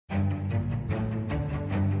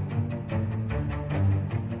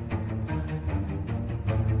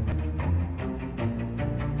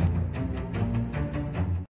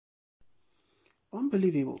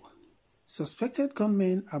Unbelievable. Suspected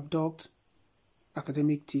gunmen abduct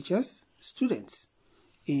academic teachers, students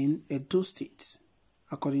in Edo State,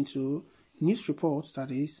 according to news reports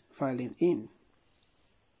that is filing in.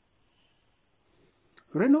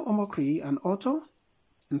 Reno Omokri, an author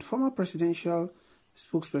and former presidential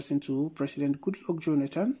spokesperson to President Goodluck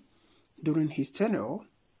Jonathan during his tenure,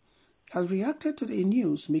 has reacted to the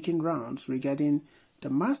news making rounds regarding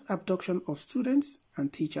the mass abduction of students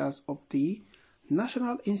and teachers of the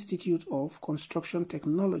National Institute of Construction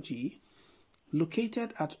Technology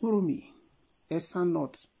located at Urumi, Esan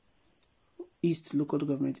North East Local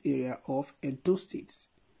Government Area of Edo State.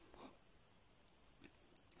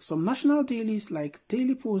 Some national dailies like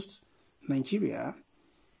Daily Post Nigeria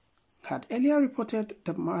had earlier reported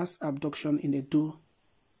the mass abduction in Edo.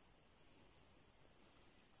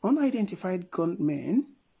 Unidentified gunmen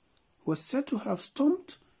was said to have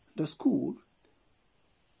stormed the school,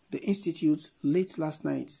 the institute, late last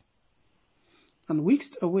night and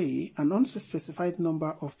whisked away an unspecified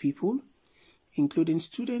number of people, including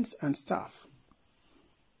students and staff,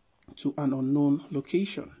 to an unknown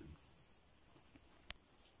location.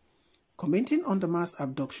 Commenting on the mass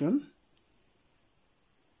abduction,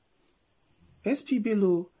 SP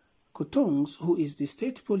Bello Kotongs, who is the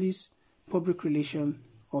state police public relations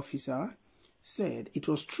officer, said it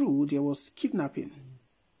was true there was kidnapping.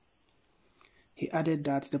 He added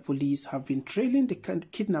that the police have been trailing the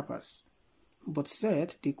kidnappers, but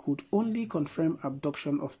said they could only confirm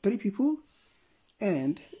abduction of 3 people,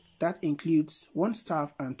 and that includes 1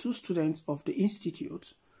 staff and 2 students of the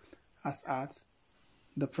institute, as at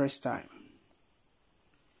the press time.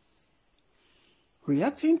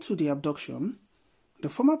 Reacting to the abduction, the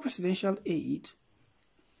former presidential aide,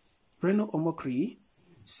 Reno Omokri,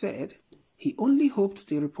 said he only hoped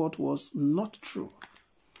the report was not true.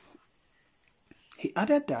 He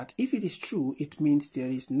added that if it is true, it means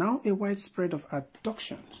there is now a widespread of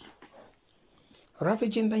abductions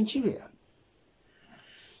ravaging Nigeria,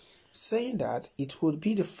 saying that it would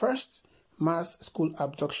be the first mass school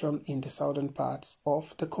abduction in the southern parts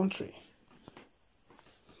of the country.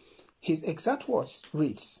 His exact words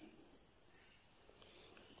reads,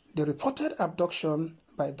 "The reported abduction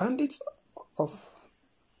by bandits of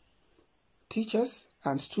teachers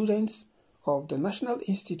and students of the National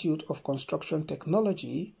Institute of Construction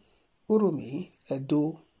Technology, Urumi,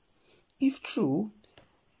 Edo, if true,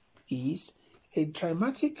 is a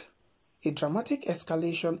dramatic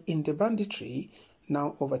escalation in the banditry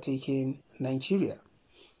now overtaking Nigeria,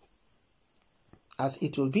 as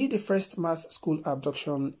it will be the first mass school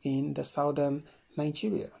abduction in the southern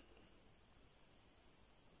Nigeria.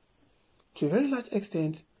 To a very large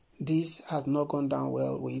extent, this has not gone down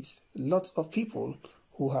well with lots of people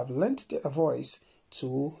who have lent their voice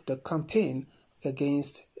to the campaign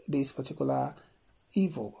against this particular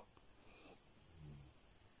evil.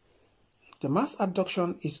 The mass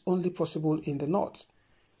abduction is only possible in the north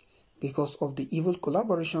because of the evil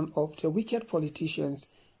collaboration of the wicked politicians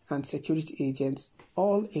and security agents,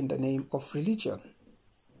 all in the name of religion.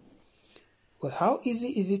 But how easy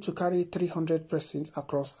is it to carry 300 persons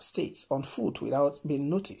across states on foot without being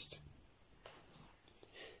noticed?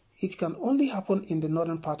 It can only happen in the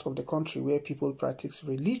northern part of the country where people practice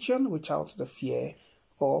religion without the fear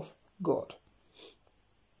of God.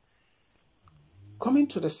 Coming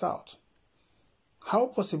to the south, how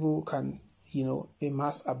possible can, a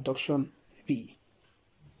mass abduction be?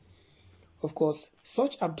 Of course,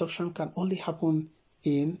 such abduction can only happen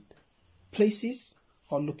in places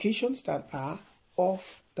or locations that are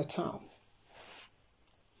off the town.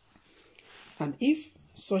 And if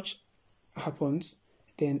such happens,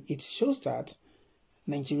 then it shows that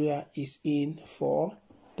Nigeria is in for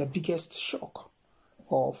the biggest shock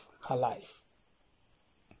of her life.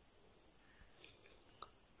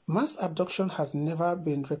 Mass abduction has never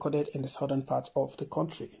been recorded in the southern part of the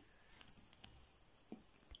country.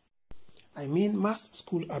 I mean mass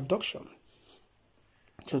school abduction.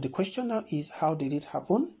 So the question now is, how did it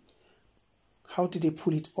happen? How did they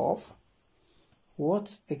pull it off?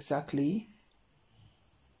 What exactly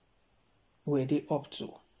were they up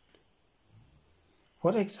to?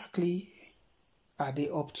 What exactly are they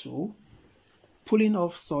up to pulling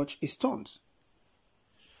off such a stunt?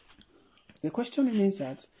 The question remains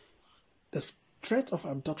that the threat of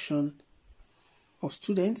abduction of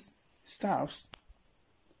students, staffs,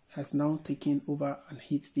 has now taken over and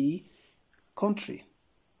hit the country,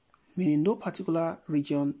 meaning no particular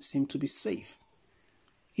region seemed to be safe.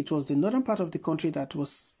 It was the northern part of the country that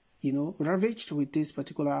was, ravaged with this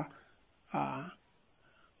particular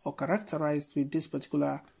or characterized with this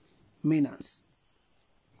particular menace.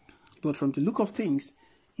 But from the look of things,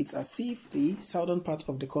 it's as if the southern part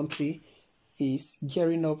of the country is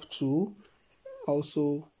gearing up to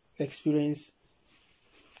also experience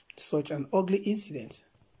such an ugly incident.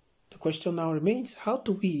 The question now remains, how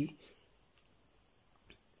do we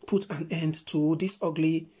put an end to this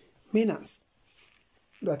ugly menace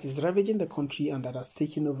that is ravaging the country and that has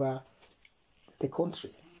taken over the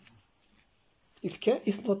country? If care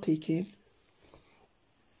is not taken,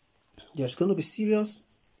 there's going to be serious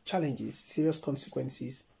challenges, serious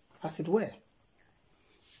consequences, as it were.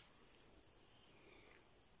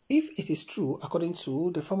 If it is true, according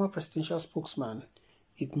to the former presidential spokesman,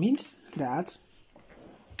 it means that,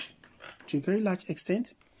 to a very large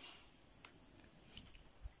extent,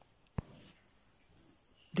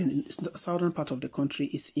 the southern part of the country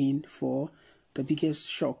is in for the biggest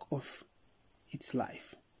shock of its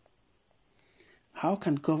life. How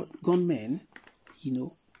can gunmen,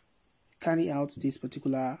 carry out this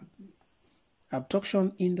particular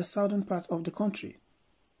abduction in the southern part of the country?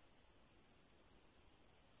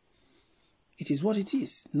 It is what it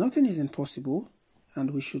is. Nothing is impossible,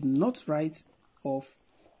 and we should not write off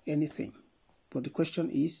anything. But the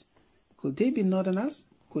question is, could they be northerners?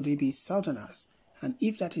 Could they be southerners? And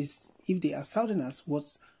if they are southerners,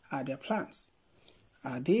 what are their plans?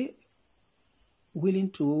 Are they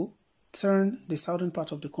willing to turn the southern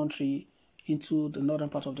part of the country into the northern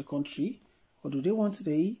part of the country? Or do they want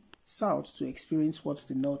the south to experience what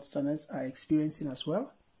the northerners are experiencing as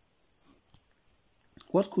well?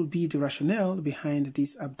 What could be the rationale behind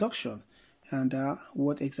this abduction, and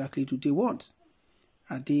what exactly do they want?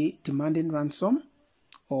 Are they demanding ransom,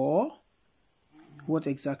 or what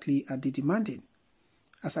exactly are they demanding?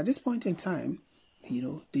 As at this point in time,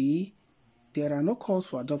 there are no calls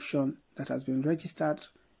for adoption that has been registered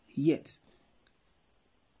yet.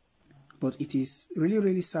 But it is really,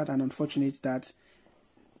 really sad and unfortunate that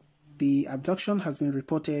the abduction has been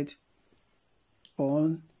reported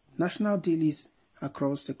on national dailies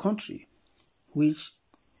across the country, which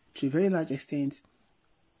to a very large extent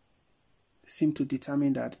seem to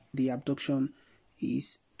determine that the abduction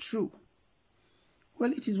is true.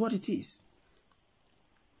 Well, it is what it is.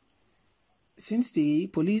 Since the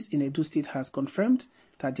police in Edo State has confirmed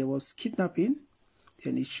that there was kidnapping,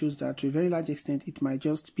 then it shows that to a very large extent it might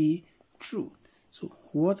just be true. So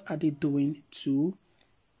what are they doing to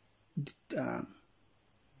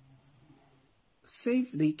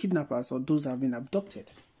save the kidnappers or those who have been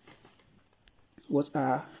abducted? What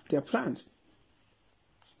are their plans?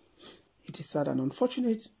 It is sad and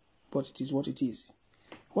unfortunate, but it is what it is.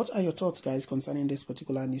 What are your thoughts, guys, concerning this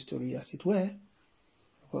particular news story, as it were?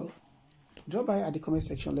 Well, drop by at the comment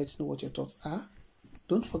section. Let's know what your thoughts are.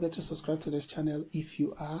 Don't forget to subscribe to this channel if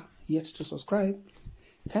you are yet to subscribe.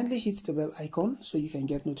 Kindly hit the bell icon so you can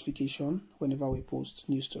get notification whenever we post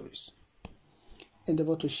new stories.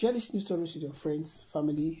 Endeavor to share these news stories with your friends,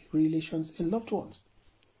 family, relations, and loved ones,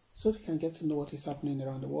 so they can get to know what is happening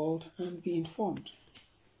around the world and be informed.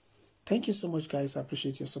 Thank you so much, guys. I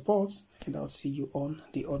appreciate your support, and I'll see you on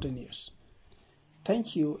the other news.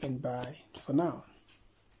 Thank you, and bye for now.